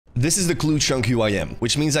This is the clue chunk UIM,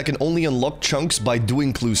 which means I can only unlock chunks by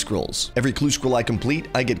doing clue scrolls. Every clue scroll I complete,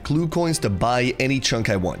 I get clue coins to buy any chunk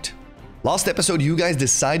I want. Last episode, you guys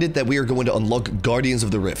decided that we are going to unlock Guardians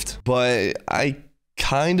of the Rift, but I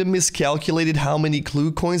kind of miscalculated how many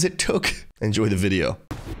clue coins it took. Enjoy the video.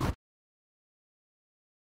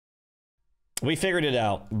 We figured it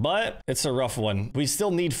out, but it's a rough one. We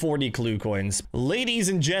still need 40 clue coins. Ladies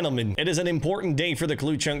and gentlemen, it is an important day for the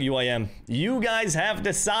clue chunk UIM. You guys have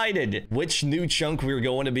decided which new chunk we're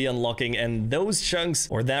going to be unlocking, and those chunks,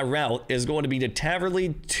 or that route, is going to be the Taverly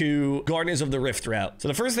to Guardians of the Rift route. So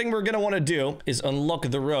the first thing we're going to want to do is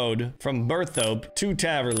unlock the road from Verf to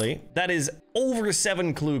Taverly. That is over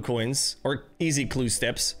 7 clue coins, or easy clue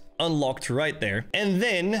steps. Unlocked right there. And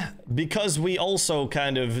then, because we also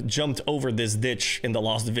kind of jumped over this ditch in the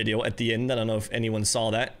last video at the end, I don't know if anyone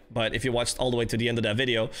saw that, but if you watched all the way to the end of that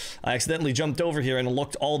video, I accidentally jumped over here and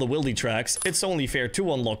unlocked all the wildy tracks. It's only fair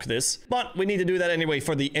to unlock this, but we need to do that anyway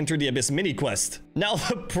for the Enter the Abyss mini quest. Now,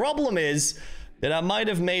 the problem is that I might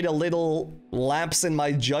have made a little lapse in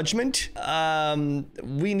my judgment.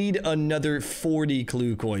 We need another 40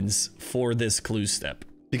 clue coins for this clue step.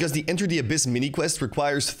 Because the Enter the Abyss mini quest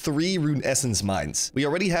requires 3 rune essence mines. We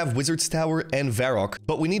already have Wizard's Tower and Varrock,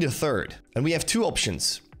 but we need a third. And we have 2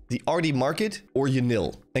 options, the RD Market or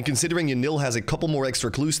Yanil. And considering Yanil has a couple more extra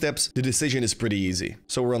clue steps, the decision is pretty easy.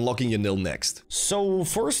 So we're unlocking Yanil next. So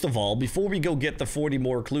first of all, before we go get the 40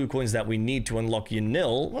 more clue coins that we need to unlock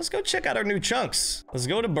Yanil, let's go check out our new chunks. Let's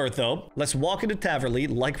go to Bertho. Let's walk into Taverly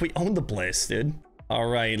like we own the place, dude. All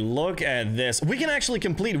right, look at this. We can actually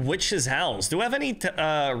complete Witch's House. Do I have any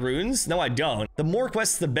runes? No, I don't. The more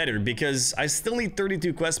quests, the better, because I still need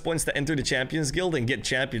 32 quest points to enter the Champions Guild and get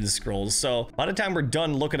Champions Scrolls. So by the time we're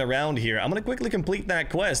done looking around here, I'm gonna quickly complete that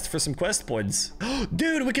quest for some quest points.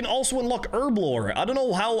 Dude, we can also unlock Herblore. I don't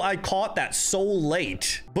know how I caught that so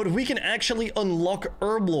late, but we can actually unlock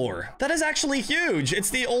Herblore. That is actually huge. It's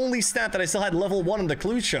the only stat that I still had level 1 in the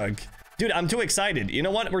clue chunk. Dude, I'm too excited. You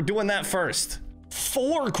know what? We're doing that first.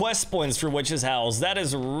 4 quest points for Witch's House. That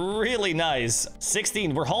is really nice.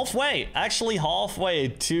 16. We're halfway. Actually, halfway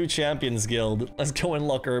to Champions Guild. Let's go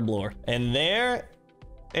unlock Herblore. And there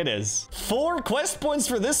it is. 4 quest points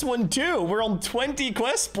for this one, too. We're on 20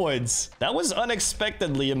 quest points. That was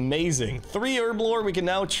unexpectedly amazing. 3 Herblore. We can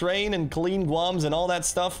now train and clean guams and all that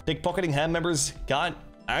stuff. Pickpocketing hand members got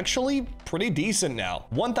actually pretty decent now.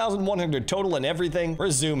 1,100 total and everything.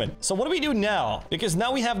 We're zooming. So what do we do now? Because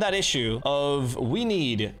now we have that issue of we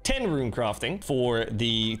need 10 rune crafting for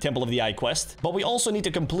the Temple of the Eye quest, but we also need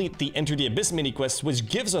to complete the Enter the Abyss mini quest, which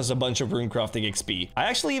gives us a bunch of rune crafting XP. I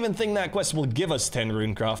actually even think that quest will give us 10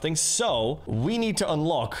 rune crafting, so we need to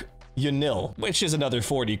unlock Yanil, which is another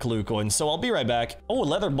 40 clue coins, so I'll be right back. Oh,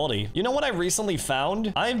 leather body. You know what I recently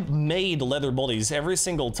found? I've made leather bodies every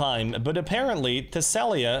single time, but apparently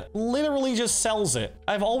Thessalia literally just sells it.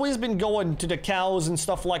 I've always been going to the cows and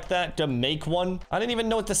stuff like that to make one. I didn't even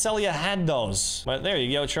know Thessalia had those. But there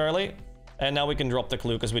you go, Charlie. And now we can drop the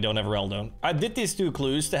clue because we don't have Reldo. I did these 2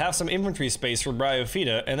 clues to have some inventory space for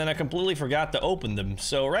Bryophyta, and then I completely forgot to open them.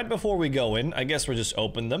 So right before we go in, I guess we'll just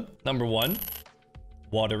open them. Number 1.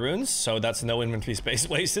 Water runes, so that's no inventory space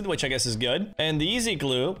wasted, which I guess is good. And the easy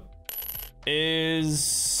clue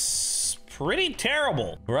is pretty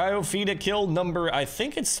terrible. Bryophyta kill number, I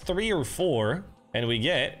think it's 3 or 4. And we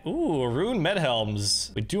get, ooh, rune med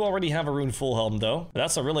helms. We do already have a rune full helm though.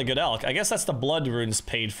 That's a really good elk. I guess that's the blood runes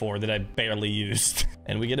paid for that I barely used.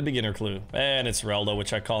 And we get a beginner clue. And it's Reldo,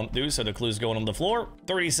 which I can't do, so the clue's going on the floor.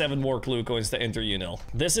 37 more clue coins to enter Yanil.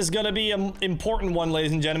 This is gonna be an important one,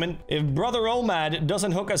 ladies and gentlemen. If Brother Omad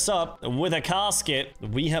doesn't hook us up with a casket,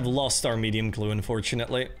 we have lost our medium clue,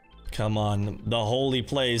 unfortunately. Come on, the holy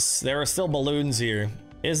place. There are still balloons here.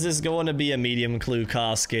 Is this going to be a medium clue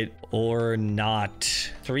casket or not?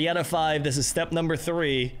 3 out of 5. This is step number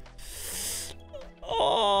 3.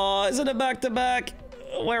 Oh, is it a back-to-back?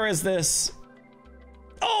 Where is this?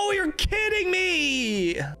 Oh, you're kidding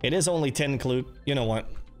me! It is only 10 clue. You know what?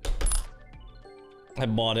 I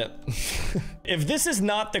bought it. If this is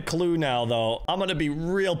not the clue now, though, I'm gonna be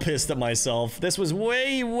real pissed at myself. This was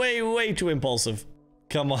way, way, way too impulsive.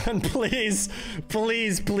 Come on, please.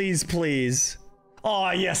 Please, please, please.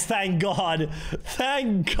 Oh, yes, thank God.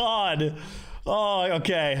 Thank God. Oh,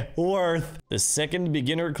 okay. Worth. The second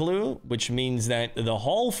beginner clue, which means that the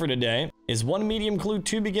haul for today is 1 medium clue,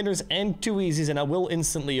 2 beginners, and 2 easies, and I will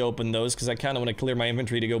instantly open those because I kind of want to clear my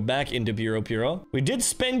inventory to go back into Puro. We did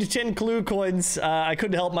spend 10 clue coins. I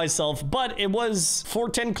couldn't help myself, but it was for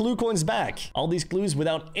 10 clue coins back. All these clues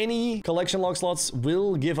without any collection log slots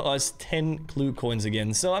will give us 10 clue coins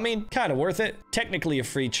again. So, I mean, kind of worth it. Technically a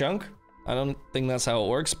free chunk. I don't think that's how it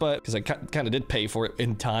works, but because I kind of did pay for it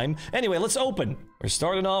in time. Anyway, let's open. We're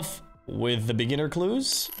starting off with the beginner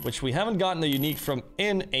clues, which we haven't gotten the unique from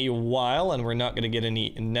in a while, and we're not going to get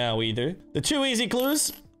any now either. The 2 easy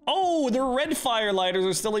clues. Oh, the red firelighters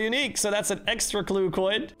are still a unique, so that's an extra clue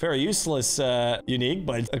coin. Very useless unique,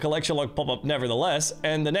 but a collection log pop-up nevertheless.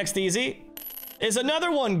 And the next easy is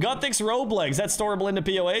another one, Gothic's robe legs. That's storable into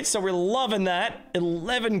POH, so we're loving that.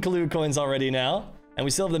 11 clue coins already now, and we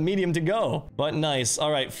still have the medium to go, but nice.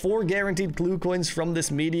 All right, 4 guaranteed clue coins from this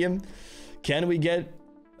medium. Can we get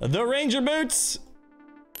the Ranger boots?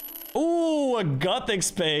 Ooh, a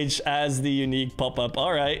Gothic's page as the unique pop-up.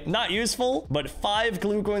 All right, not useful, but 5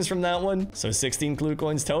 clue coins from that one. So 16 clue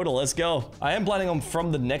coins total. Let's go. I am planning on,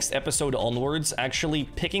 from the next episode onwards, actually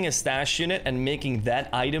picking a stash unit and making that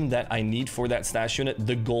item that I need for that stash unit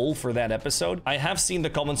the goal for that episode. I have seen the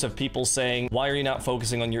comments of people saying, why are you not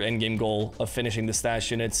focusing on your endgame goal of finishing the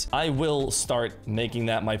stash units? I will start making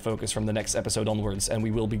that my focus from the next episode onwards, and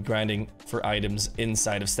we will be grinding for items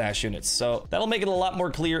inside of stash units. So that'll make it a lot more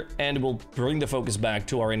clear, and we'll bring the focus back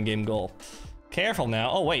to our in-game goal. Careful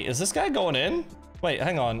now. Oh, wait, is this guy going in? Wait,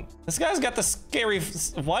 hang on. This guy's got the scary...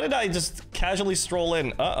 Why did I just casually stroll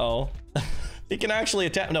in? Uh-oh. He can actually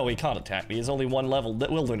attack... No, he can't attack me. He's only 1 level.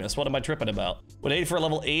 Wilderness. What am I tripping about? Would 8 for a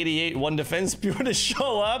level 88, 1 defense pure to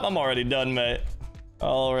show up? I'm already done, mate.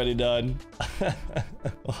 Already done.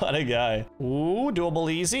 What a guy. Ooh,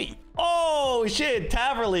 doable easy. Oh, shit.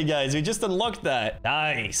 Taverly, guys. We just unlocked that.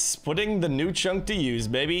 Nice. Putting the new chunk to use,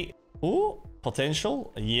 baby. Ooh,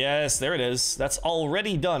 potential. Yes, there it is. That's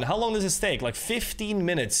already done. How long does this take? Like 15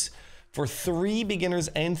 minutes for 3 beginners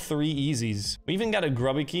and 3 easies. We even got a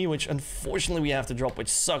grubby key, which unfortunately we have to drop, which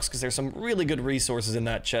sucks because there's some really good resources in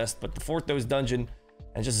that chest. But the 4th dose dungeon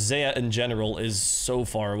and just Zaya in general is so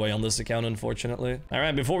far away on this account, unfortunately. All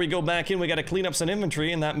right, before we go back in, we got to clean up some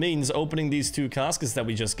inventory, and that means opening these 2 caskets that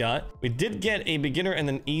we just got. We did get a beginner and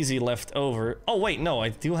an easy left over. Oh, wait, no, I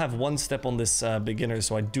do have 1 step on this beginner,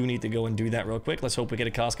 so I do need to go and do that real quick. Let's hope we get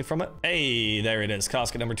a casket from it. Hey, there it is,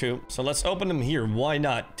 casket number 2. So let's open them here. Why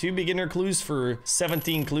not? 2 beginner clues for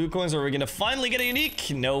 17 clue coins. Are we gonna finally get a unique?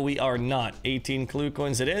 No, we are not. 18 clue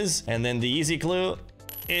coins it is. And then the easy clue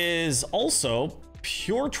is also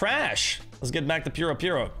pure trash. Let's get back to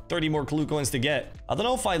Puro. 30 more clue coins to get. I don't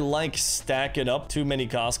know if I like stacking up too many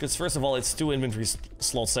caskets. First of all, it's 2 inventory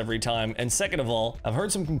slots every time. And second of all, I've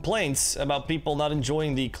heard some complaints about people not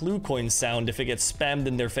enjoying the clue coin sound if it gets spammed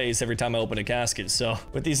in their face every time I open a casket. So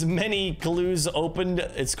with these many clues opened,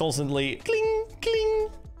 it's constantly cling, cling.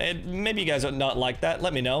 And maybe you guys are not like that.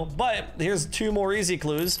 Let me know. But here's 2 more easy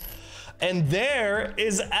clues. And there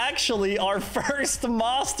is actually our first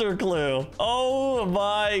master clue. Oh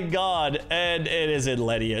my god. And it is in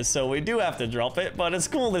Lenia, so we do have to drop it, but it's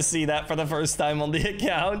cool to see that for the first time on the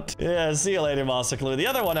account. Yeah, see you later, master clue. The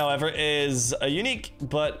other one, however, is a unique,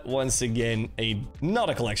 but once again,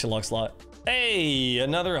 not a collection lock slot. Hey,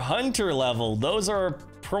 another hunter level. Those are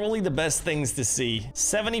probably the best things to see.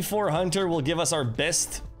 74 hunter will give us our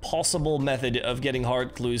best possible method of getting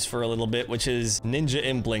hard clues for a little bit, which is ninja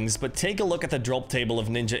implings. But take a look at the drop table of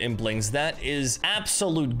ninja implings. That is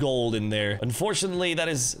absolute gold in there. Unfortunately, that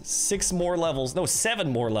is 6 more levels. No,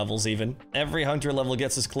 7 more levels even. Every hunter level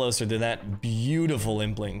gets us closer to that beautiful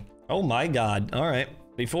impling. Oh my god. All right.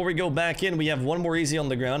 Before we go back in, we have 1 more easy on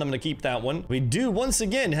the ground. I'm going to keep that one. We do, once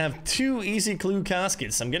again, have 2 easy clue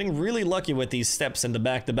caskets. I'm getting really lucky with these steps and the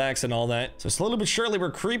back-to-backs and all that. So slowly but surely,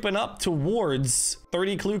 we're creeping up towards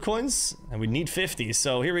 30 clue coins, and we need 50.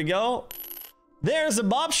 So here we go. There's a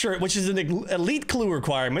Bob shirt, which is an elite clue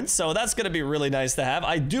requirement, so that's going to be really nice to have.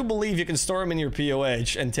 I do believe you can store them in your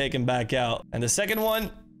POH and take them back out. And the second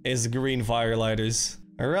one is green firelighters.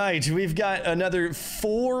 All right, we've got another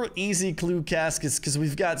 4 easy clue caskets because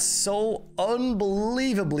we've got so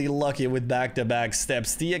unbelievably lucky with back-to-back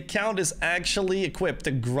steps. The account is actually equipped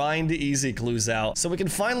to grind the easy clues out. So we can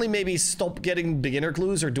finally maybe stop getting beginner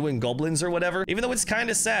clues or doing goblins or whatever. Even though it's kind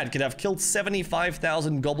of sad, because I've killed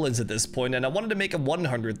 75,000 goblins at this point, and I wanted to make a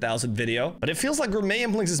 100,000 video. But it feels like gourmet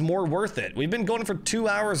implings is more worth it. We've been going for 2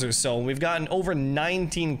 hours or so, and we've gotten over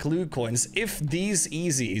 19 clue coins if these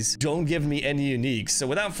easies don't give me any uniques.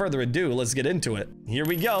 So without further ado, let's get into it. Here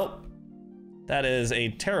we go. That is a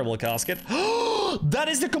terrible casket. That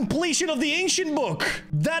is the completion of the ancient book.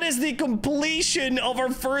 That is the completion of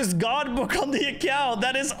our first god book on the account.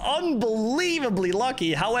 That is unbelievably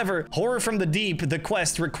lucky. However, Horror from the Deep, the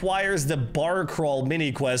quest, requires the bar crawl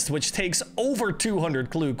mini quest, which takes over 200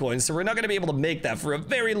 clue coins. So we're not going to be able to make that for a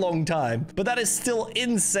very long time. But that is still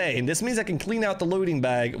insane. This means I can clean out the loading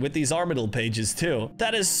bag with these Armadillo pages too.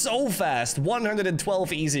 That is so fast.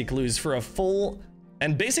 112 easy clues for a full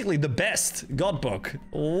and basically the best god book.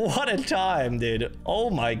 What a time, dude. Oh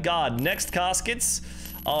my god. Next caskets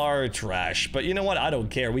are trash, but you know what? I don't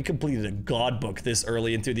care. We completed a god book this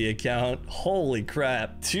early into the account. Holy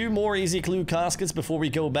crap. 2 more easy clue caskets before we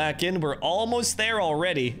go back in. We're almost there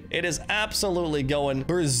already. It is absolutely going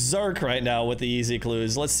berserk right now with the easy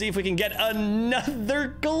clues. Let's see if we can get another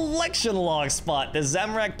collection log spot. The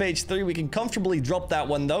Zamrak page 3, we can comfortably drop that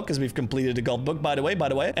one though, because we've completed a god book, by the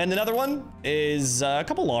way. And another one is a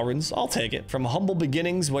couple law runes. I'll take it. From humble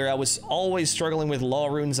beginnings where I was always struggling with law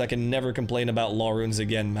runes, I can never complain about law runes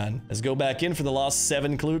again, man. Let's go back in for the last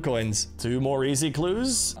 7 clue coins. 2 more easy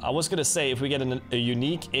clues. I was gonna say if we get a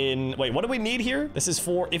unique in... Wait, what do we need here? This is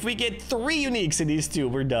 4. If we get 3 uniques in these 2,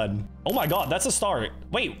 we're done. Oh my god, that's a start.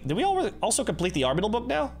 Wait, did we also complete the Orbital book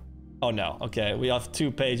now? Oh no, okay, we have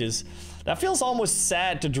 2 pages. That feels almost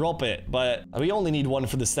sad to drop it, but we only need 1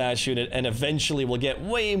 for the stash unit, and eventually we'll get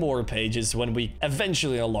way more pages when we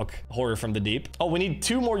eventually unlock Horror from the Deep. Oh, we need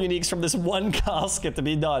 2 more uniques from this 1 casket to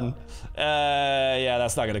be done. Yeah,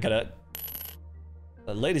 that's not gonna cut it.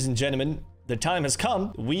 Ladies and gentlemen, the time has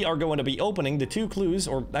come. We are going to be opening the 2 clues,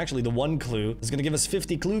 or actually the 1 clue is going to give us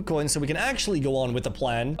 50 clue coins, so we can actually go on with the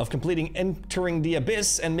plan of completing Entering the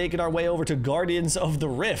Abyss and making our way over to Guardians of the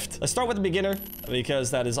Rift. Let's start with the beginner,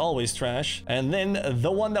 because that is always trash. And then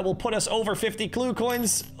the one that will put us over 50 clue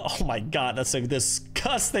coins. Oh my god, that's a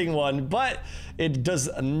disgusting one, but it does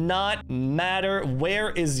not matter. Where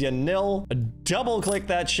is Yanil? Double click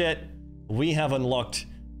that shit. We have unlocked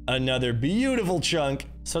another beautiful chunk.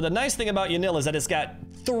 So the nice thing about Yanil is that it's got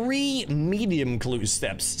 3 medium clue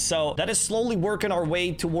steps. So that is slowly working our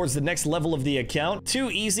way towards the next level of the account.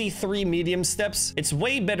 2 easy, 3 medium steps. It's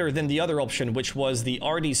way better than the other option, which was the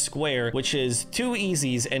RD square, which is 2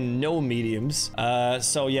 easies and no mediums.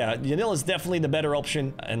 So yeah, Yanil is definitely the better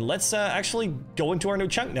option. And let's actually go into our new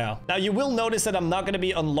chunk now. Now you will notice that I'm not going to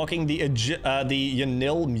be unlocking the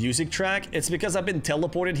Yanil music track. It's because I've been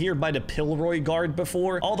teleported here by the Pilroy guard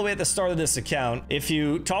before, all the way at the start of this account. If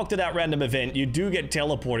you talk to that random event, you do get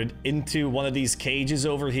teleported into one of these cages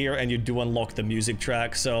over here, and you do unlock the music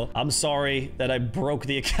track. So I'm sorry that I broke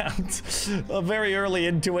the account very early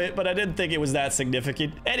into it, but I didn't think it was that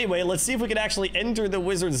significant. Anyway, let's see if we can actually enter the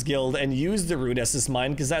Wizards Guild and use the Rune Essence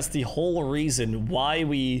Mine, because that's the whole reason why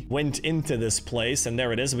we went into this place. And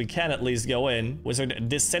there it is. We can at least go in. Wizard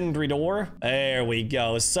Descendridor. There we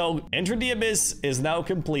go. So Enter the Abyss is now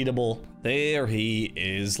completable. There he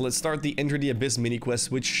is. Let's start the Enter the Abyss mini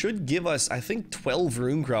quest, which should give us, I think, 12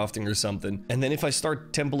 rune crafting or something. And then if I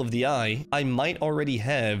start Temple of the Eye, I might already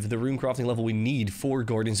have the rune crafting level we need for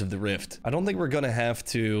Guardians of the Rift. I don't think we're gonna have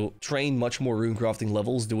to train much more rune crafting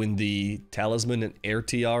levels doing the Talisman and Air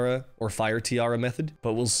Tiara or Fire Tiara method,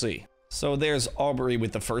 but we'll see. So there's Aubrey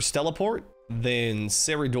with the first teleport. Then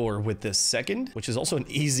Seridor with the second, which is also an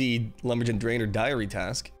easy Lumbridge and Drainer diary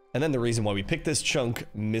task. And then the reason why we picked this chunk,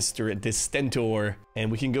 Mr. Distentor.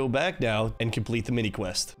 And we can go back now and complete the mini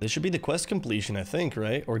quest. This should be the quest completion, I think,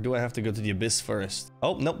 right? Or do I have to go to the Abyss first?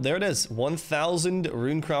 Oh, nope, there it is. 1,000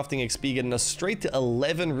 rune crafting XP, getting us straight to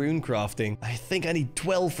 11 rune crafting. I think I need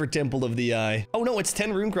 12 for Temple of the Eye. Oh no, it's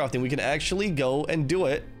 10 rune crafting. We can actually go and do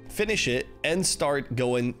it, finish it, and start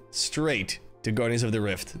going straight to Guardians of the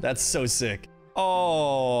Rift. That's so sick.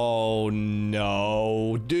 Oh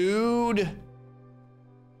no, dude.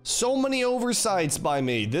 So many oversights by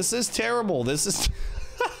me. This is terrible. This is...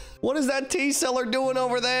 What is that tea seller doing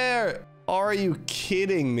over there? Are you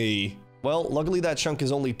kidding me? Well, luckily that chunk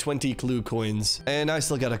is only 20 clue coins. And I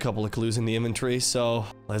still got a couple of clues in the inventory, so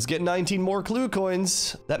let's get 19 more clue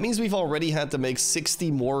coins. That means we've already had to make 60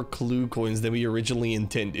 more clue coins than we originally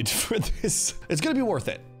intended for this. It's gonna be worth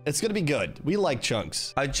it. It's gonna be good. We like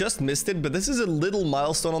chunks. I just missed it, but this is a little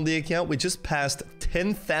milestone on the account. We just passed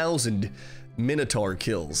 10,000 Minotaur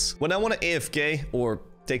kills. When I want to AFK, or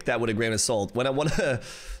take that with a grain of salt, when I want to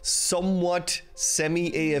somewhat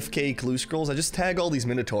semi-AFK clue scrolls, I just tag all these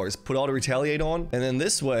Minotaurs, put auto retaliate on, and then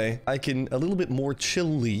this way I can a little bit more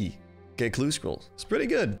chilly get clue scrolls. It's pretty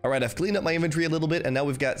good. All right, I've cleaned up my inventory a little bit, and now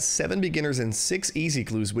we've got 7 beginners and 6 easy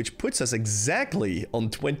clues, which puts us exactly on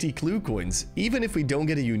 20 clue coins, even if we don't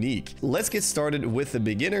get a unique. Let's get started with the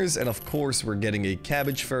beginners, and of course we're getting a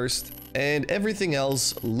cabbage first, and everything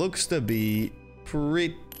else looks to be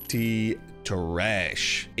pretty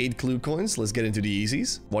trash. 8 clue coins. Let's get into the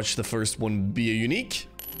easies. Watch the first one be a unique.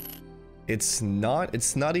 It's not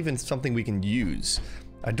even something we can use.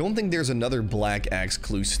 I don't think there's another Black Axe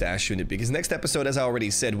clue stash unit, because next episode, as I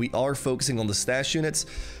already said, we are focusing on the stash units,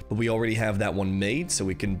 but we already have that one made, so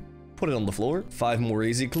we can Put it on the floor. 5 more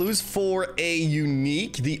easy clues for a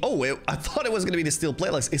unique. I thought it was going to be the steel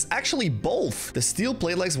plate legs. It's actually both. The steel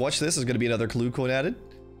plate legs, watch this, is going to be another clue coin added.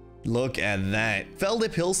 Look at that.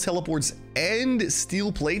 Feldip Hills teleports and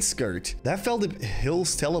steel plate skirt. That Feldip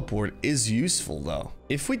Hills teleport is useful though.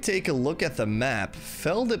 If we take a look at the map,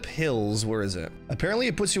 Feldip Hills, where is it? Apparently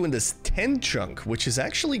it puts you in this 10 chunk, which is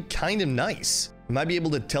actually kind of nice. You might be able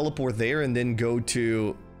to teleport there and then go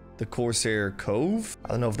to the Corsair Cove. I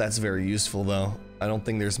don't know if that's very useful though. I don't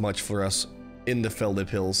think there's much for us in the Feldip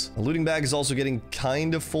Hills. The looting bag is also getting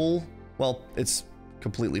kind of full. Well, it's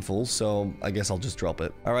completely full, so I guess I'll just drop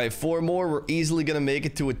it. All right, 4 more. We're easily gonna make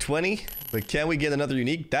it to a 20, but can we get another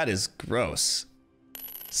unique? That is gross.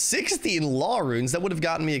 16 law runes. That would have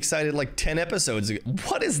gotten me excited like 10 episodes ago.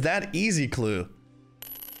 What is that easy clue?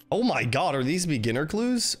 Oh my god, are these beginner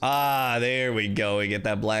clues? Ah, there we go. We get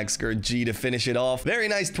that black skirt G to finish it off. Very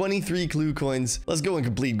nice, 23 clue coins. Let's go and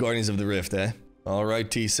complete Guardians of the Rift, eh? All right,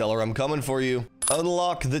 T-Seller, I'm coming for you.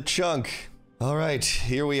 Unlock the chunk. All right,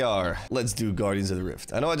 here we are. Let's do Guardians of the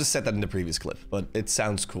Rift. I know I just said that in the previous clip, but it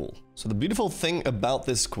sounds cool. So the beautiful thing about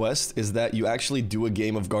this quest is that you actually do a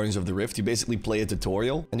game of Guardians of the Rift. You basically play a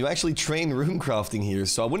tutorial, and you actually train rune crafting here.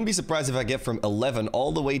 So I wouldn't be surprised if I get from 11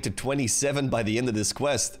 all the way to 27 by the end of this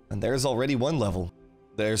quest. And there's already 1 level.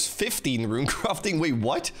 There's 15 rune crafting. Wait,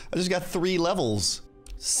 what? I just got 3 levels.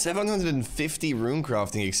 750 rune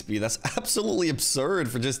crafting XP. That's absolutely absurd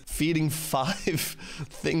for just feeding 5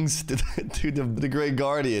 things to the Great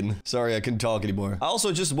Guardian. Sorry, I couldn't talk anymore. I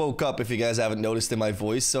also just woke up, if you guys haven't noticed in my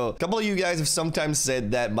voice. So a couple of you guys have sometimes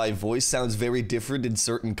said that my voice sounds very different in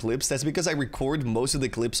certain clips. That's because I record most of the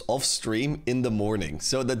clips off stream in the morning.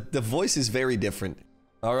 So the voice is very different.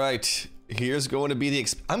 All right, here's going to be the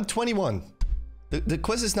I'm 21. The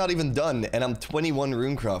quest is not even done, and I'm 21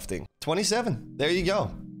 rune crafting. 27. There you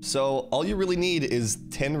go. So all you really need is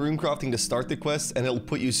 10 rune crafting to start the quest, and it'll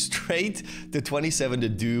put you straight to 27 to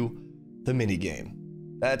do the mini game.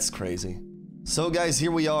 That's crazy. So guys,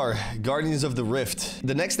 here we are, Guardians of the Rift.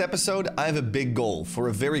 The next episode, I have a big goal for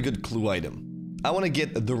a very good clue item. I want to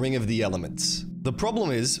get the Ring of the Elements. The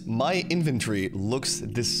problem is, my inventory looks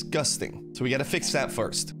disgusting. So we gotta fix that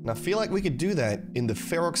first. And I feel like we could do that in the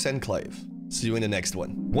Ferox Enclave. See you in the next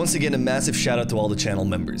one. Once again, a massive shout out to all the channel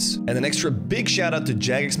members. And an extra big shout out to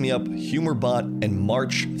JagXMeUp, HumorBot, and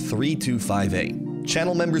March325A.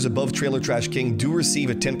 Channel members above Trailer Trash King do receive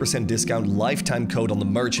a 10% discount lifetime code on the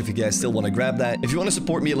merch if you guys still want to grab that. If you want to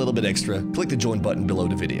support me a little bit extra, click the join button below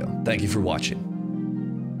the video. Thank you for watching.